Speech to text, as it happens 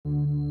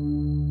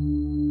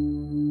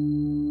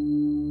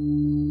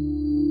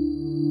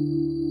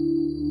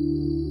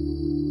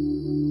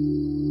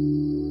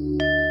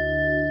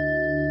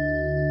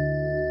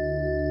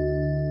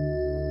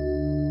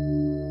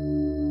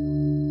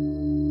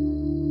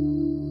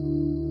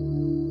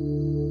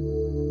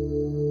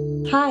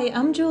Hi,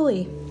 I'm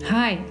Julie.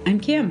 Hi, I'm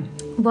Kim.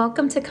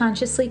 Welcome to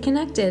Consciously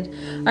Connected,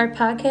 our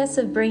podcast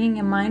of bringing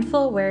a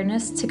mindful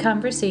awareness to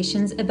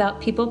conversations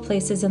about people,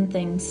 places, and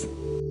things.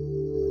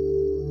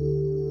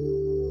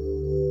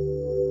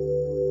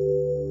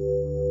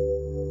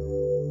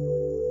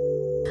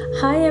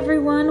 Hi,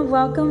 everyone.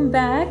 Welcome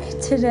back.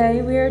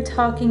 Today we are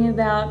talking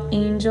about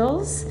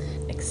angels.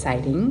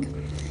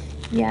 Exciting.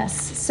 Yes.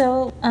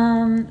 So,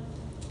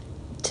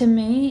 to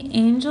me,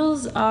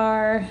 angels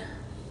are,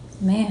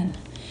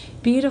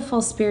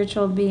 beautiful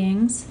spiritual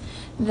beings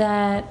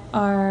that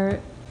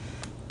are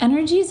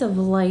energies of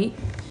light.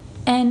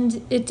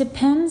 And it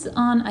depends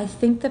on, I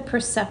think, the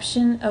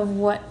perception of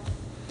what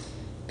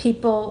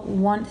people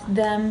want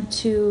them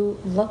to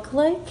look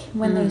like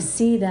when they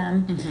see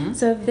them. Mm-hmm.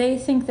 So if they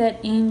think that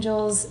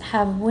angels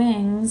have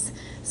wings,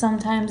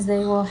 sometimes they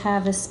will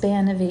have a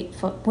span of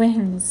 8-foot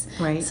wings.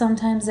 Right.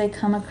 Sometimes they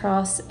come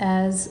across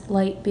as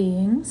light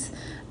beings.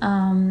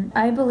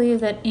 I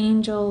believe that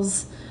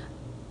angels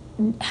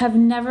have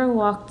never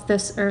walked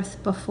this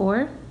earth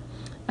before.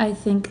 I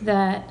think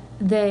that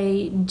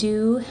they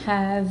do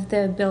have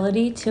the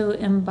ability to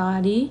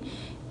embody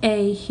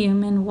a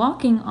human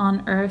walking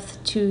on earth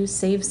to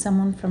save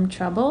someone from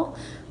trouble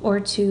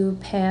or to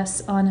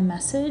pass on a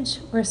message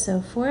or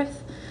so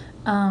forth.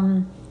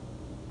 But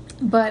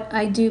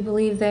I do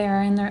believe they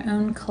are in their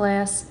own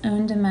class,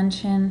 own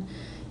dimension,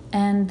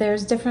 and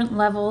there's different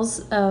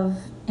levels of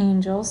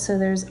angels, so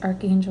there's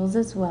archangels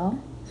as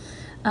well.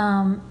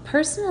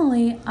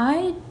 Personally,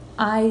 I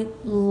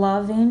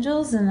love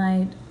angels and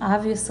I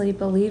obviously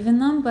believe in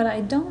them, but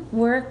I don't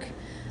work.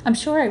 I'm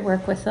sure I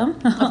work with them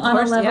on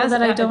a level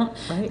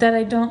that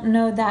I don't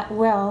know that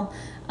well.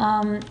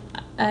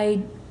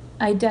 I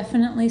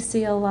definitely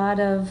see a lot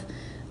of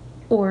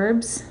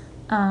orbs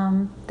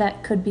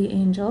that could be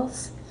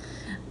angels,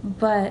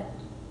 but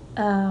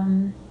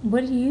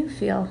what do you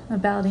feel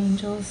about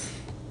angels?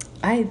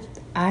 I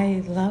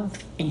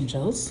love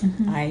angels.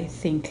 Mm-hmm. I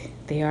think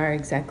they are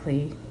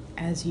exactly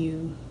as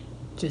you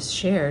just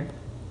shared,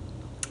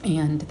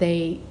 and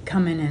they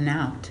come in and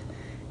out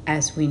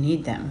as we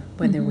need them,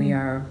 whether we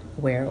are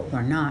aware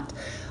or not.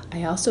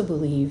 I also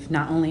believe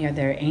not only are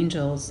there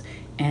angels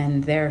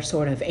and their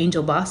sort of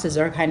angel bosses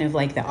are kind of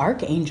like the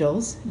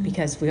archangels,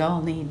 because we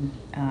all need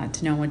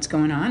to know what's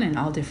going on in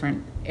all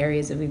different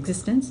areas of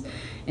existence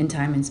in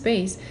time and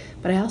space,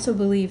 but I also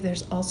believe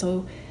there's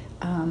also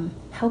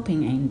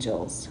helping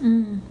angels.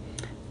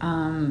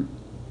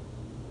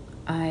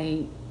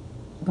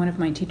 One of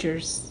my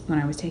teachers, when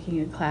I was taking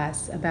a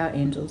class about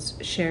angels,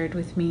 shared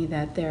with me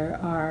that there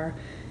are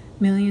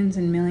millions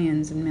and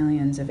millions and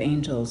millions of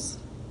angels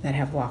that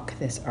have walked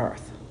this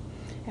earth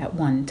at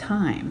one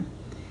time,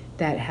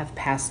 that have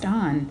passed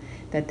on,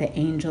 that the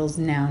angels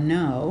now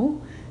know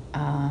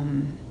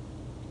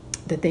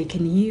that they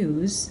can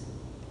use,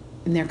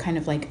 and they're kind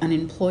of like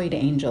unemployed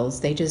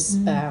angels. They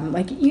just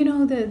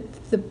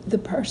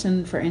the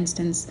person, for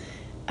instance,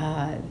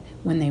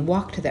 when they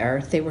walked the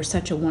earth, they were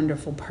such a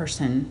wonderful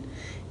person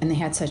and they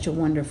had such a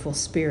wonderful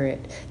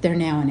spirit. They're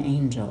now an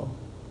angel,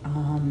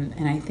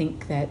 and I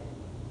think that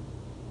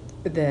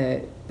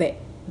the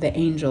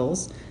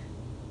angels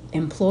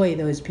employ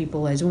those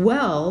people as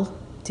well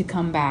to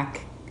come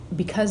back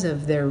because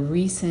of their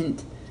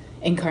recent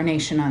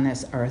incarnation on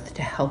this earth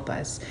to help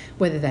us,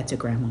 whether that's a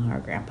grandma or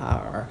a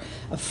grandpa or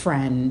a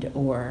friend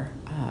or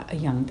a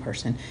young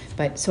person.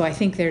 But so I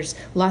think there's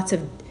lots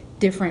of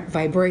different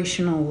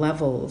vibrational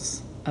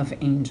levels of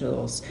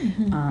angels.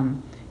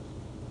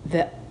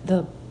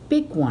 The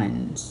big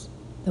ones,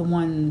 the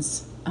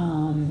ones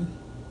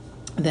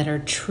that are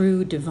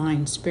true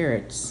divine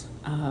spirits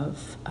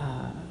of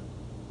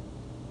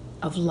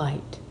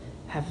light,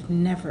 have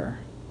never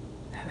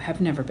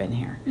been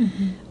here.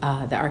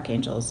 The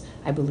archangels,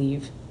 I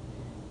believe,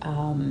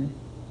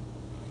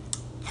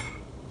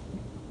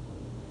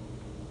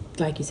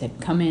 like you said,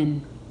 come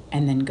in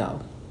and then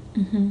go,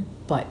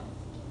 but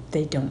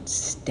they don't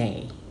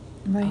stay.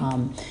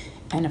 Right.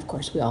 And of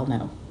course, we all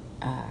know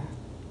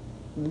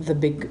the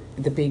big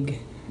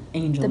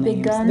angel The names,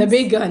 big guns. the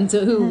big guns.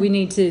 Who we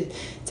need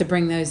to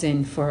bring those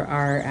in for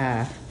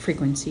our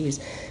frequencies.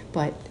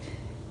 But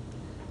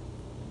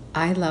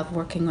I love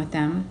working with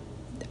them.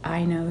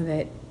 I know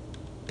that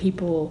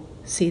people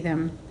see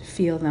them,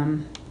 feel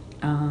them,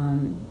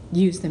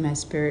 use them as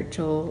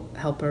spiritual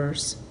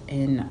helpers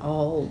in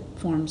all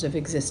forms of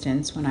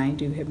existence. When I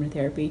do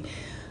hypnotherapy,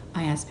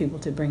 I ask people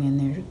to bring in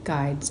their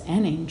guides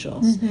and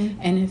angels.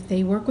 And if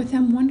they work with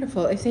them,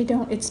 wonderful. If they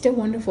don't, it's still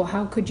wonderful.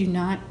 How could you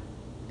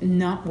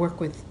not work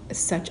with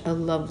such a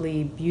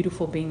lovely,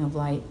 beautiful being of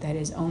light that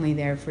is only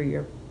there for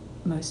your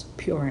most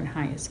pure and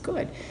highest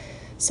good?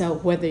 So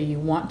whether you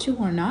want to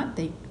or not,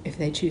 if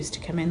they choose to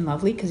come in,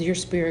 lovely, because your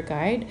spirit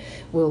guide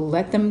will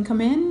let them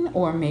come in,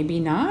 or maybe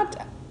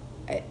not,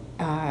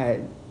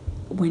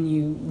 when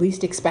you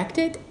least expect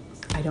it.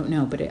 I don't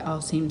know, but it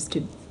all seems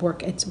to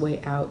work its way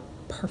out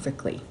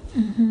perfectly.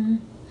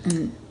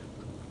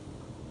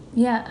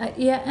 Yeah,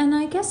 and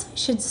I guess I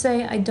should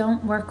say I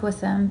don't work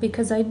with them,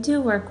 because I do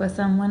work with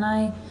them when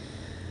I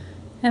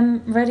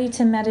am ready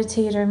to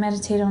meditate or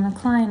meditate on a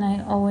client,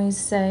 I always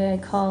say I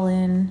call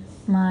in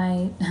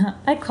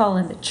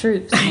the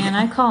troops, man.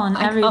 I call in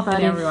everybody. Call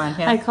in everyone,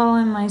 yeah. I call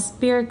in my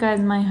spirit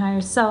guides, my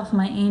higher self,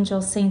 my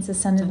angels, saints,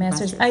 ascended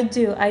masters. I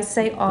do. I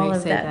say all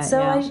of that. So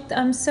yeah.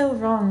 I'm so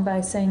wrong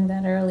by saying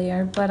that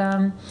earlier. But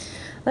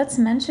let's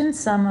mention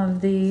some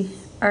of the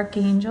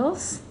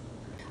archangels.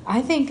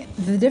 I think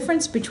the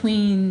difference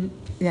between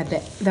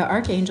the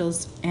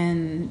archangels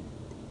and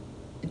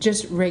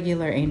just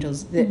regular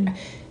angels, the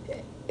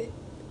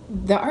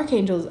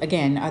archangels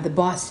again are the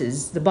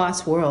bosses, the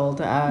boss world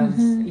of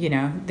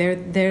they're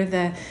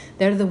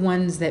the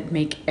ones that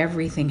make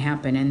everything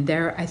happen, and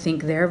I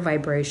think their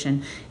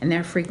vibration and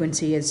their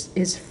frequency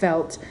is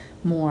felt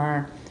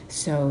more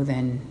so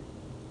than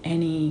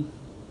any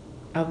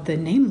of the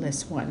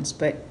nameless ones,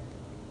 but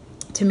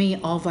to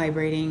me all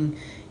vibrating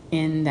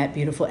in that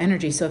beautiful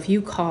energy. So if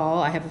you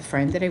call, I have a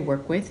friend that I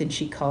work with, and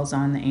she calls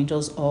on the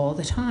angels all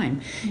the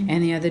time.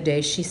 And the other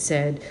day she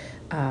said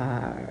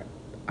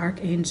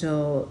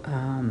Archangel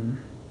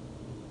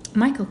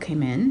Michael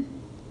came in,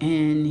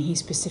 and he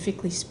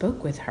specifically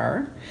spoke with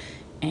her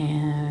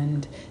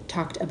and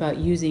talked about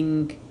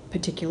using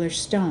particular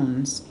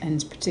stones,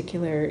 and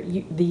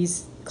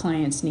these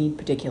clients need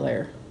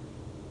particular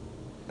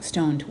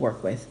stone to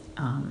work with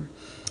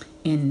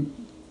in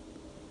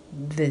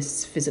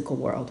this physical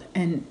world.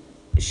 And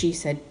she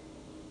said,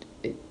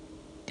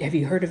 have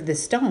you heard of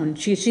this stone?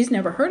 She's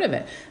never heard of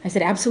it. I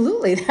said,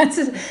 absolutely. That's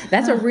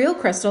a real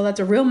crystal. That's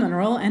a real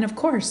mineral. And of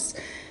course,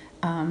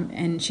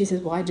 and she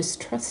says, well, I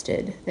just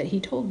trusted that he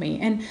told me.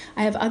 And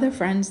I have other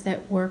friends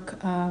that work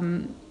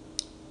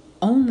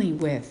only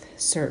with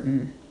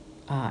certain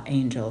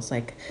angels,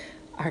 like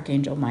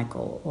Archangel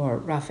Michael or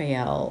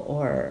Raphael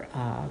or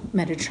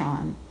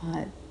Metatron,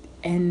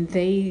 and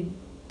they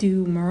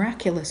do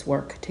miraculous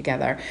work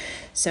together.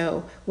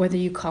 So whether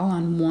you call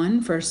on one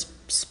for a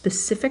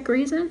specific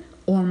reason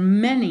or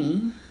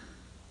many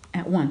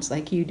at once,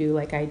 like you do,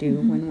 like I do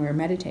when we're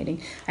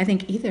meditating, I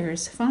think either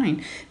is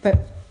fine.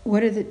 But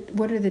what are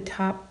the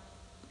top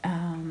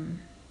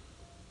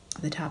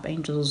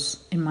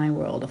angels in my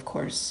world? Of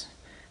course,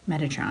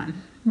 Metatron.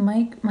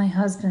 Mike, my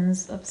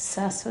husband's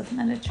obsessed with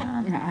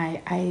Metatron.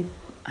 I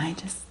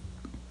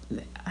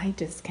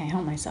just can't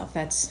help myself.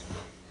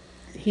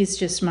 He's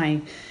just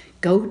my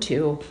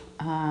go-to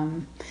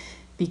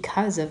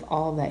because of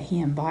all that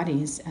he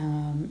embodies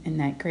and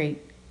that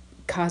great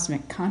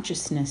cosmic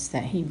consciousness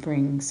that he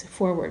brings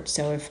forward.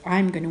 So if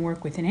I'm going to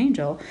work with an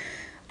angel,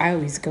 I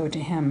always go to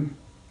him,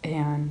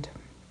 and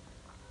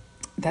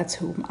that's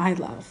whom I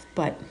love.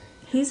 But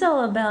he's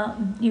all about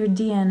your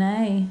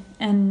DNA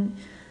and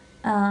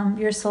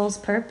your soul's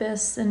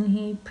purpose, and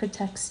he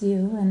protects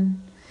you,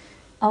 and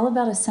all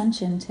about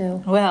ascension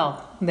too.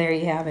 Well, there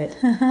you have it.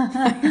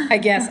 I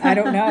guess I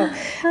don't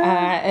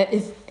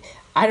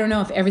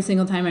know if every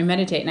single time I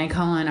meditate and I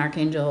call on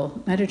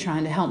Archangel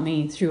Metatron to help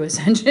me through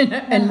ascension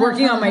and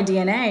working on my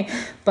DNA,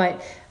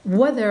 but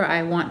whether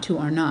I want to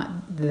or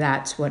not,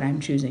 that's what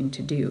I'm choosing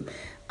to do.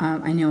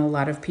 I know a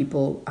lot of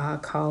people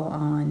call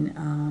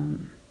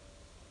on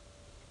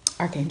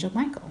Archangel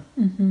Michael.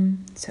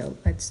 So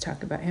let's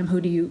talk about him. Who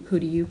do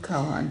you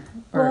call on?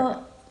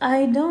 Well,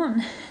 I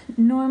don't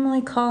normally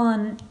call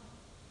on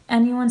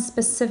anyone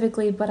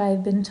specifically, but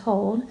I've been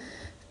told,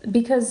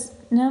 because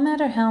no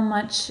matter how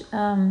much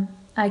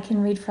I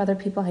can read for other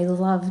people, I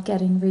love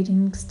getting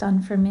readings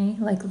done for me,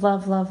 like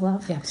love.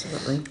 Yeah,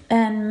 absolutely.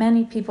 And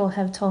many people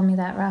have told me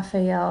that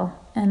Raphael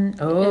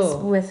is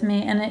with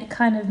me, and it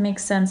kind of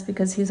makes sense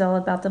because he's all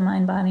about the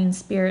mind, body, and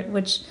spirit,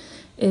 which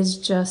is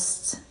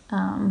just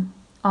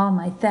all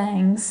my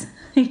things,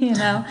 you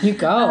know. You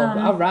go.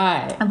 All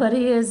right. But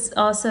he is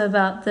also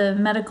about the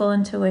medical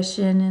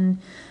intuition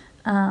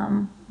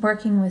and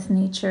working with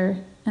nature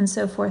and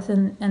so forth.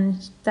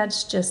 And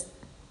that's just,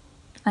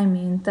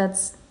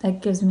 that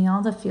gives me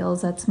all the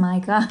feels. That's my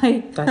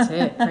guy. That's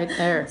it, right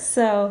there.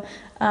 So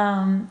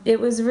it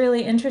was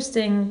really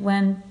interesting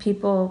when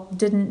people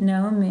didn't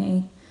know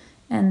me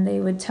and they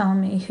would tell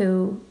me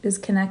who is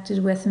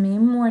connected with me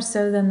more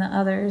so than the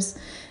others.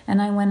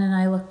 And I went and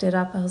I looked it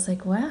up. I was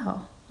like,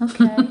 wow.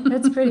 Okay,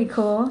 that's pretty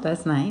cool.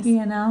 That's nice.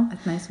 You know?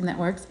 That's nice when that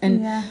works.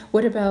 And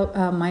what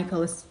about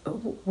Michael?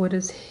 What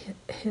is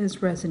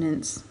his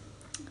resonance?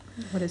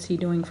 What is he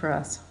doing for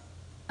us?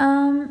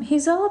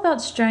 He's all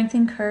about strength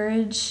and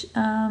courage,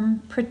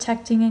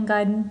 protecting and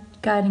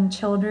guiding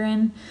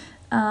children.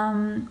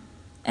 And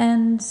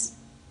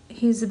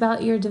he's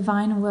about your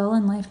divine will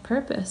and life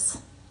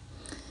purpose.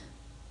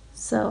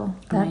 So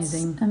that's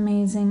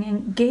amazing.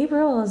 And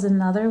Gabriel is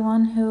another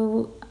one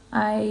who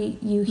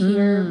you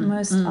hear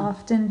most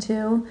often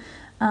too.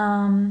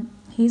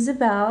 He's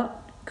about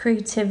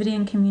creativity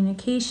and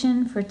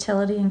communication,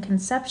 fertility and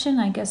conception.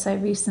 I guess I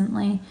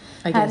recently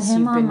had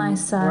him on my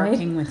side.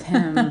 Working with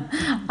him.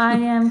 I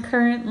am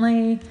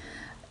currently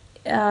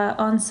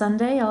on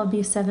Sunday. I'll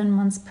be 7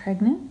 months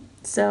pregnant.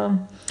 So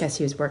guess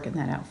he was working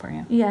that out for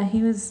you. Yeah,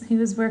 he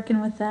was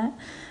working with that.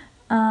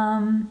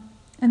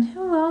 And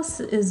who else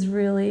is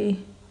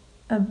really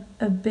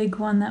a big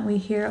one that we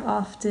hear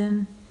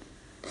often?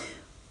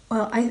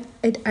 Well, I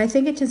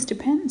think it just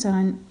depends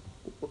on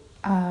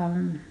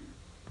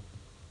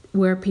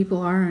where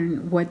people are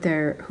and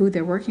who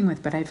they're working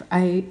with. But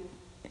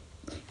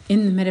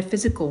in the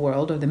metaphysical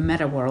world, or the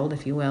meta world,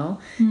 if you will,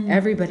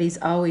 everybody's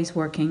always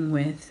working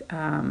with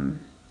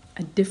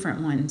a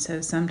different one.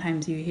 So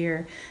sometimes you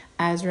hear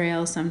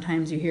Azrael,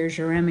 sometimes you hear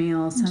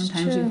Jeremiel,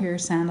 sometimes you hear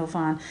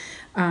Sandalphon,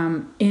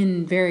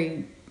 in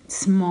very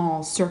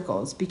small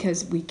circles,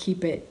 because we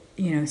keep it,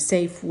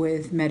 safe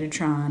with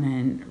Metatron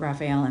and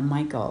Raphael and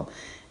Michael,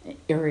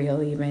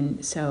 Uriel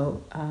even.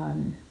 So,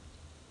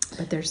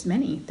 but there's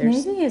many.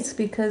 Maybe it's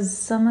because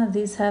some of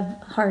these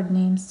have hard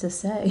names to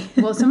say.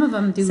 Well, some of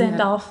them do.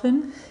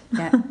 Sandalphon.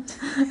 Yeah.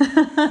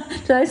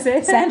 Did I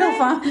say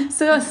Sandalphon?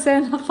 So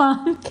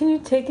Sandalphon. Can you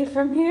take it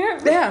from here?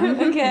 Yeah.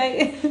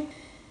 Okay.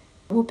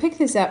 We'll pick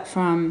this up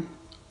from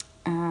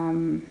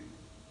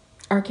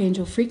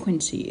Archangel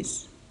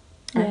frequencies.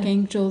 Yeah.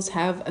 Archangels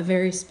have a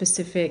very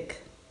specific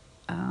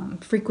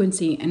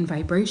frequency and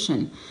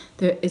vibration.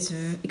 It's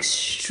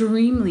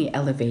extremely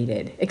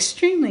elevated.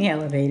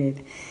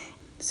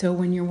 So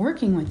when you're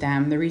working with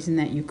them, the reason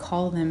that you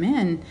call them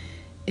in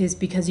is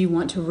because you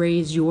want to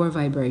raise your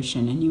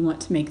vibration and you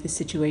want to make the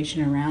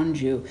situation around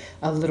you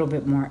a little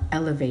bit more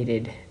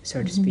elevated,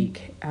 so to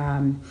speak,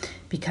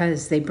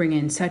 because they bring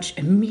in such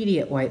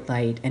immediate white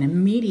light and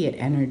immediate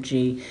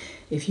energy.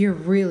 If you're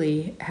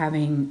really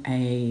having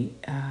a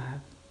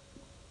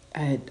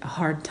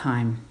hard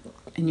time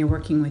and you're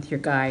working with your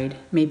guide,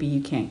 maybe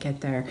you can't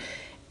get there,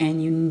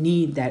 and you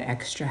need that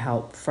extra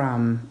help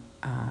from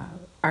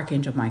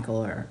Archangel Michael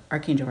or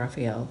Archangel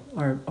Raphael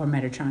or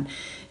Metatron,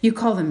 you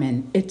call them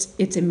in.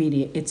 It's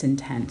immediate, it's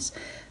intense.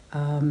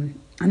 On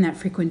that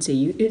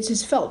frequency, it's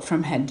just felt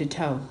from head to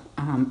toe,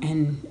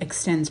 and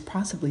extends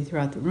possibly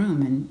throughout the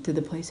room and to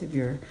the place of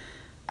your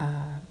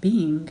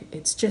being.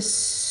 It's just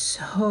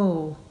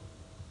so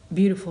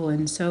beautiful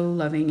and so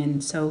loving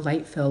and so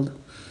light-filled.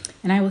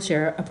 And I will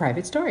share a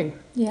private story.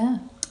 Yeah.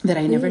 That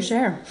I never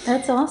share.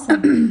 That's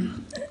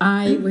awesome.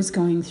 I was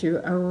going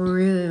through a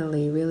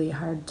really, really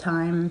hard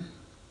time,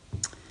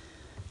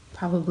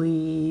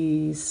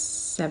 probably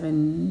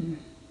 7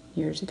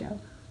 years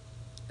ago,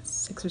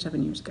 6 or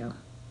 7 years ago.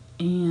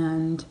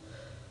 And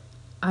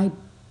I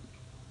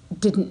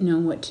didn't know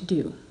what to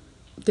do,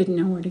 didn't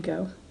know where to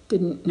go,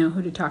 didn't know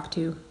who to talk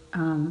to.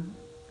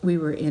 We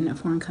were in a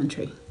foreign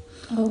country.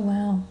 Oh,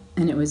 wow.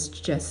 And it was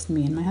just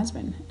me and my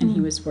husband. And he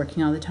was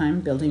working all the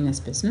time, building this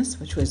business,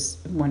 which was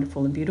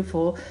wonderful and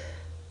beautiful.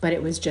 But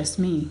it was just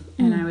me.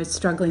 And I was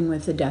struggling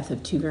with the death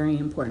of 2 very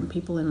important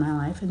people in my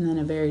life, and then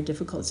a very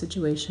difficult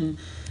situation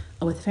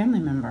with a family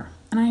member.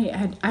 And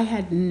I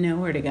had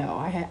nowhere to go.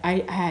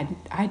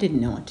 I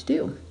didn't know what to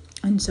do.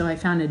 And so I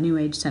found a New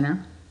Age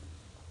center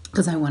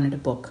because I wanted a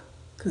book.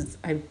 Because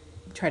I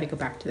tried to go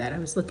back to that. I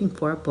was looking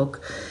for a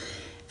book.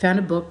 Found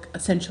a book,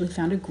 essentially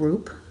found a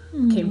group.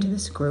 Came to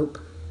this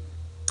group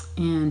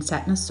and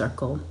sat in a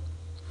circle,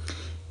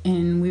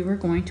 and we were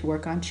going to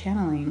work on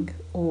channeling,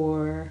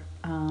 or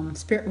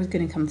spirit was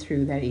going to come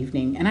through that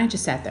evening. And I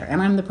just sat there, and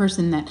I'm the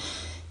person that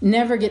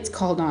never gets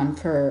called on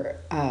for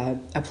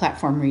a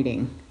platform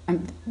reading.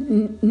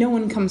 No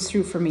one comes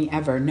through for me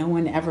ever. No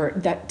one ever.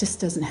 That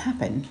just doesn't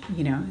happen,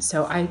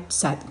 So I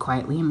sat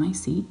quietly in my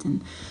seat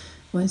and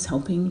was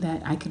hoping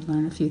that I could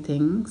learn a few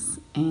things.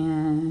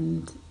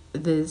 And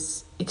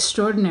this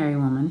extraordinary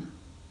woman,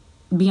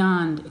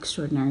 beyond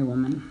extraordinary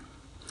woman,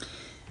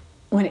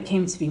 when it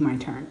came to be my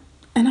turn,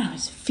 and I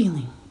was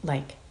feeling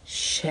like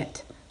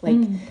shit. Like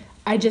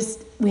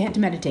we had to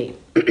meditate,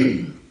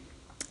 and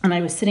I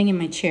was sitting in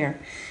my chair,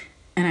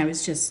 and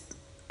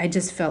I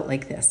just felt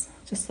like this,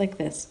 just like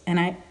this.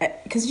 And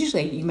because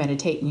usually you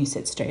meditate and you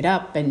sit straight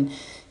up, and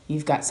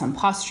you've got some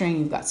posturing,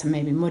 you've got some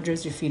maybe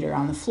mudras, your feet are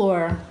on the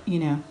floor,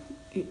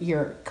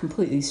 you're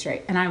completely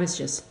straight. And I was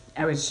just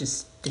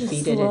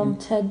defeated,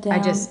 and head down. I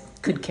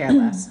just could care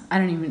less.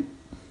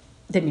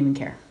 Didn't even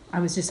care. I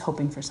was just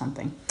hoping for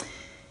something.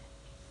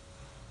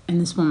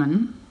 And this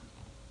woman,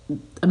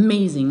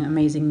 amazing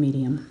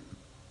medium,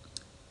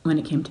 when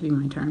it came to be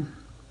my turn.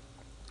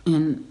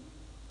 And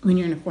when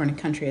you're in a foreign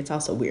country, it's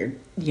also weird,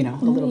 a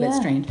little bit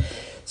strange.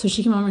 So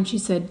she came over and she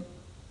said,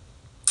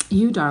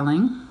 "You,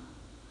 darling,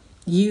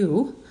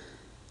 you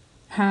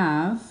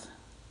have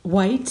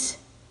white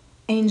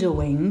angel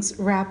wings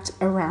wrapped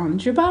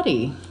around your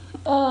body."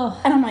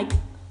 Oh. And I'm like,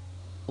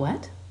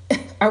 what?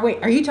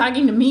 Wait, are you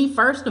talking to me,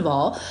 first of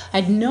all?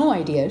 I had no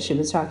idea she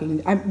was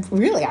talking. I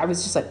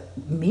was just like,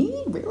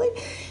 me? Really?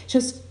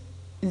 Just,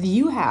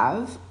 you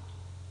have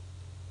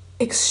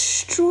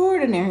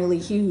extraordinarily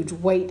huge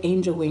white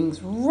angel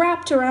wings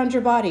wrapped around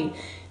your body.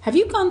 Have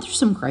you gone through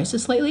some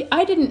crisis lately?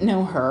 I didn't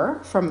know her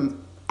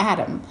from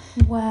Adam.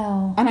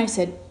 Wow. And I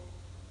said,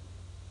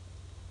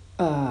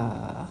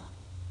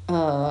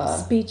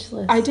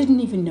 speechless. I didn't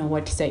even know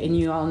what to say. And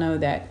you all know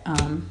that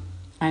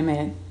I'm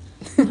a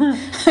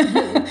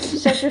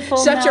shut your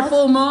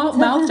full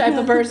mouth type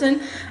of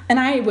person. And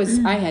I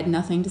had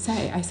nothing to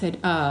say. I said,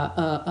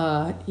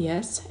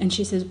 yes. And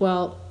she says,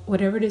 well,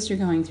 whatever it is you're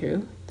going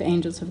through, the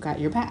angels have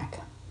got your back.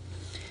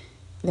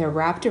 They're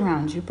wrapped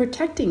around you,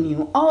 protecting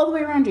you all the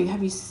way around you.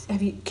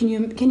 Can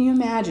you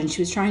imagine?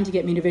 She was trying to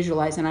get me to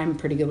visualize, and I'm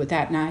pretty good with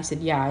that. And I said,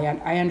 yeah,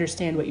 I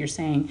understand what you're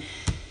saying.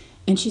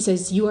 And she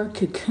says, you are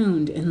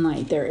cocooned in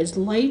light. There is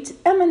light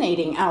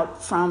emanating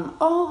out from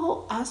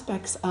all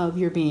aspects of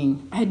your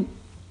being.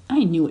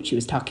 I knew what she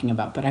was talking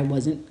about, but I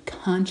wasn't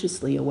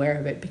consciously aware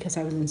of it because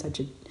I was in such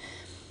a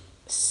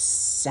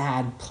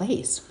sad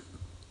place.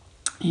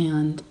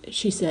 And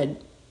she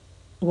said,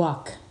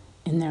 walk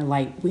in their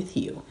light with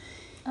you.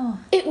 Oh.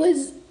 It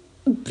was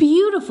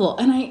beautiful,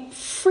 and I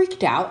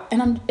freaked out.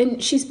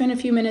 And she spent a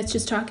few minutes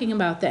just talking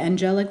about the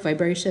angelic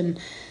vibration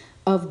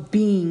of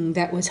being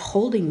that was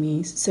holding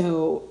me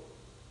so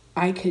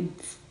I could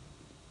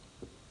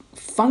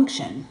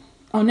function.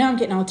 Oh, now I'm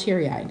getting all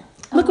teary-eyed.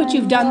 Look what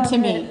you've done to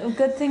me. A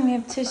good thing we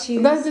have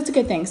tissues. That's a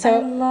good thing. So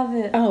I love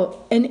it.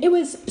 Oh, and it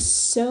was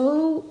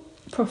so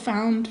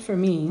profound for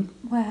me.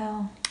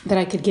 Wow. That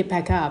I could get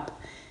back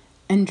up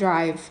and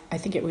drive. I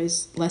think it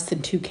was less than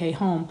 2K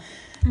home.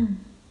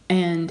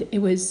 And it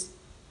was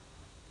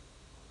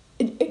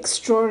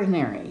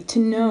extraordinary to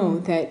know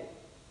that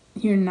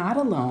you're not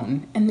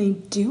alone and they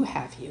do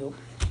have you.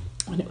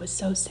 And it was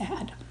so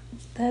sad.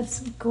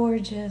 That's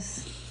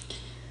gorgeous.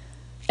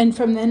 And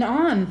from then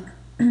on,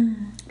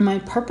 my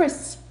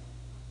purpose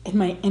and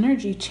my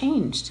energy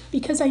changed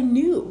because I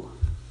knew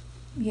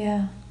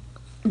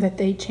that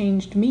they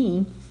changed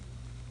me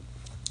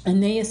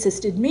and they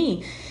assisted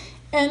me.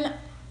 And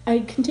I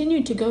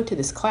continued to go to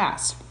this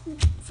class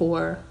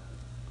for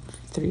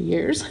 3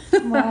 years.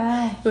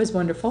 Wow. It was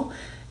wonderful.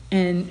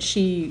 And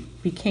she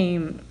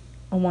became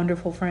a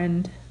wonderful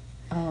friend,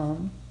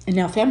 and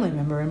now family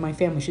member in my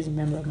family. She's a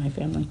member of my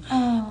family.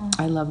 Oh.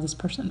 I love this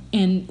person.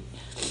 And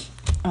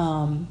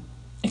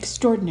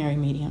extraordinary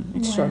medium,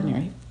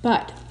 extraordinary.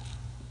 Wow.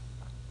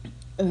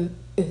 But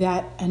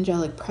that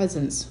angelic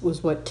presence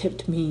was what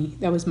tipped me.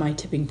 That was my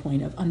tipping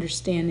point of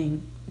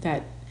understanding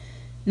that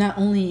not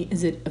only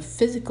is it a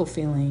physical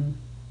feeling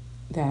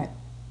that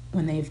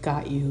when they've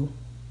got you,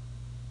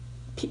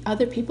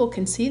 other people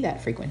can see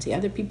that frequency.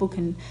 Other people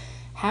can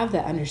have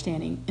that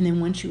understanding. And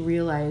then once you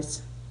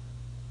realize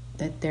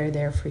that they're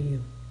there for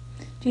you.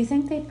 Do you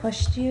think they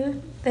pushed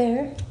you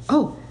there?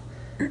 Oh.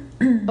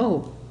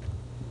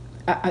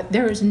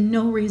 There is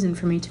no reason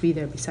for me to be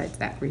there besides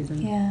that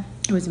reason. Yeah.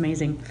 It was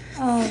amazing.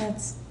 Oh,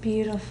 that's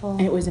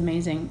beautiful. It was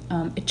amazing.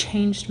 It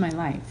changed my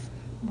life.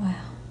 Wow.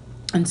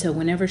 And so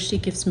whenever she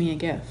gives me a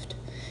gift,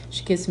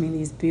 she gives me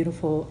these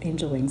beautiful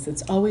angel wings.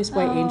 It's always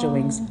white angel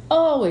wings.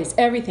 Always.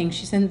 Everything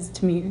she sends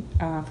to me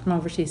from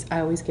overseas, I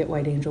always get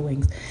white angel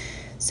wings.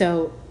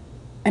 So,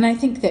 and I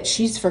think that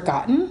she's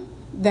forgotten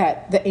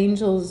that the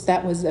angels,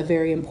 that was a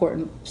very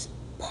important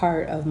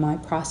part of my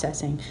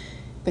processing.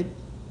 But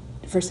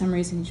for some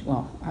reason,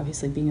 well,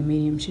 obviously being a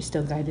medium, she's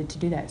still guided to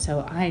do that.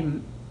 So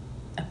I'm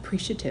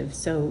appreciative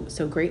so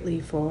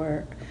greatly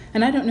for,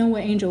 and I don't know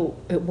what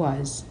angel it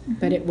was,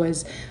 but it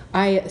was,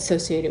 I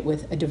associate it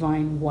with a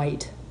divine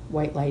white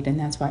light, and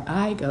that's why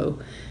I go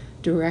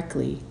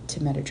directly to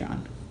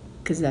Metatron,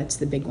 because that's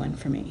the big one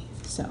for me.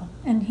 So,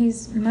 and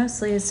he's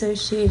mostly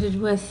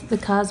associated with the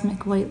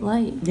cosmic white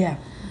light. Yeah,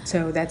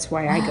 so that's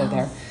why I go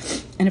there.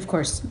 And of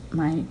course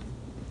my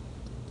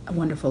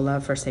wonderful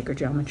love for sacred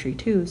geometry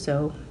too,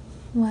 so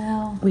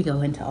wow, we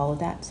go into all of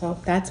that. So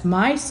that's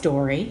my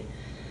story.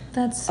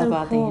 That's so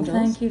about cool.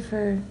 Thank you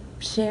for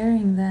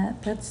sharing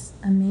that. That's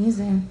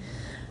amazing.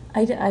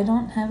 I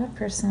don't have a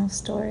personal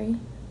story,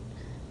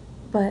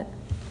 but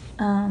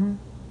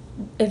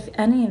if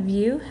any of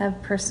you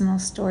have personal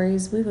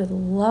stories, we would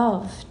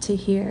love to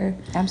hear.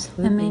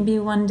 Absolutely. And maybe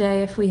one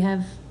day, if we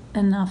have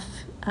enough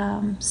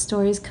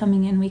stories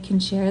coming in, we can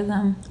share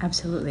them.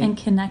 Absolutely. And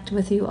connect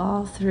with you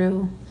all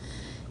through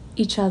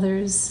each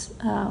other's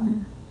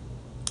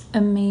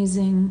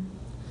amazing.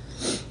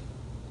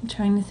 I'm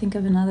trying to think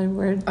of another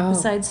word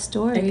besides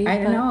story.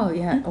 I don't know,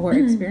 yeah, or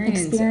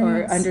experience,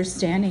 or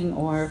understanding,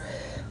 or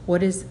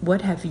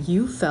what have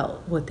you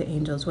felt with the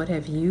angels? What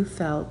have you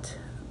felt?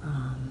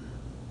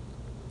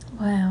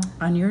 Wow.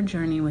 On your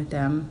journey with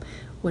them,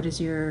 what is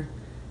your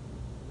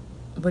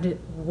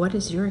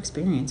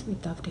experience?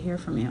 We'd love to hear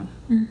from you.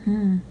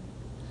 Mm-hmm.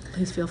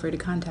 Please feel free to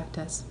contact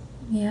us.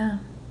 Yeah.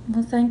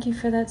 Well, thank you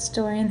for that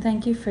story, and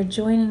thank you for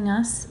joining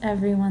us,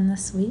 everyone,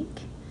 this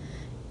week.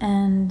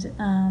 And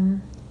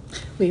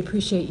we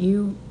appreciate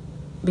you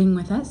being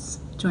with us,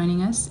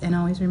 joining us, and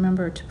always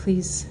remember to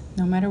please,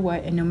 no matter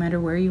what and no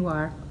matter where you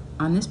are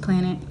on this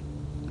planet,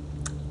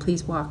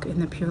 please walk in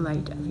the pure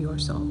light of your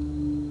soul.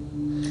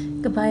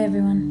 Goodbye,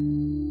 everyone.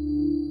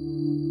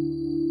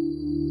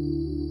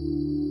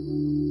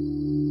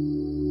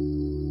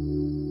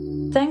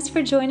 Thanks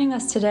for joining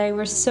us today.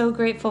 We're so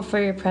grateful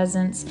for your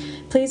presence.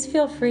 Please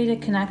feel free to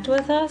connect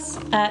with us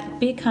at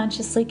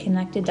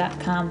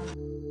beconsciouslyconnected.com.